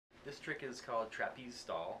This trick is called Trapeze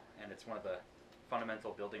Stall, and it's one of the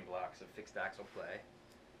fundamental building blocks of fixed axle play.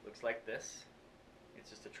 Looks like this.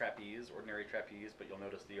 It's just a trapeze, ordinary trapeze, but you'll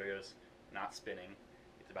notice the yo-yo's not spinning.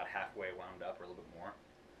 It's about halfway wound up, or a little bit more.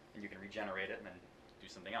 And you can regenerate it and then do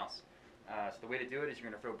something else. So the way to do it is you're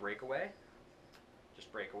going to throw breakaway.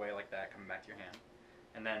 Just breakaway like that, coming back to your hand.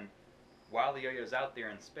 And then while the yo-yo's out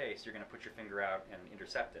there in space, you're going to put your finger out and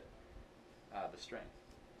intercept it, the string,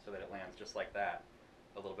 so that it lands just like that,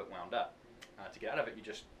 a little bit wound up. To get out of it, you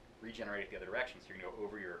just regenerate it the other direction. So you're going to go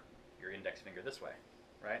over your index finger this way,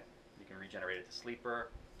 right? You can regenerate it to sleeper,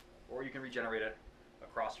 or you can regenerate it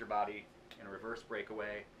across your body in a reverse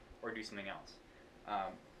breakaway, or do something else.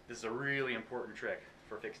 This is a really important trick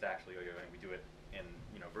for fixed axle yo-yo, and we do it in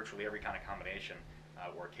virtually every kind of combination,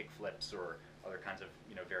 or kickflips or other kinds of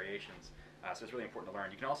variations. So it's really important to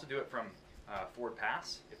learn. You can also do it from forward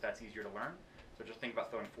pass if that's easier to learn. So just think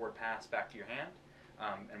about throwing forward pass back to your hand,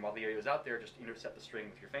 and while the yo-yo is out there, just intercept the string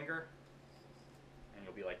with your finger, and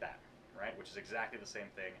you'll be like that, right? Which is exactly the same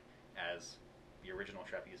thing as the original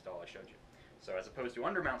trapeze stall I showed you. So as opposed to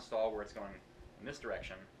undermount stall, where it's going in this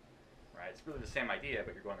direction, right? It's really the same idea,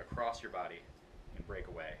 but you're going across your body in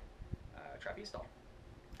breakaway trapeze stall.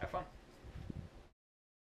 Have fun.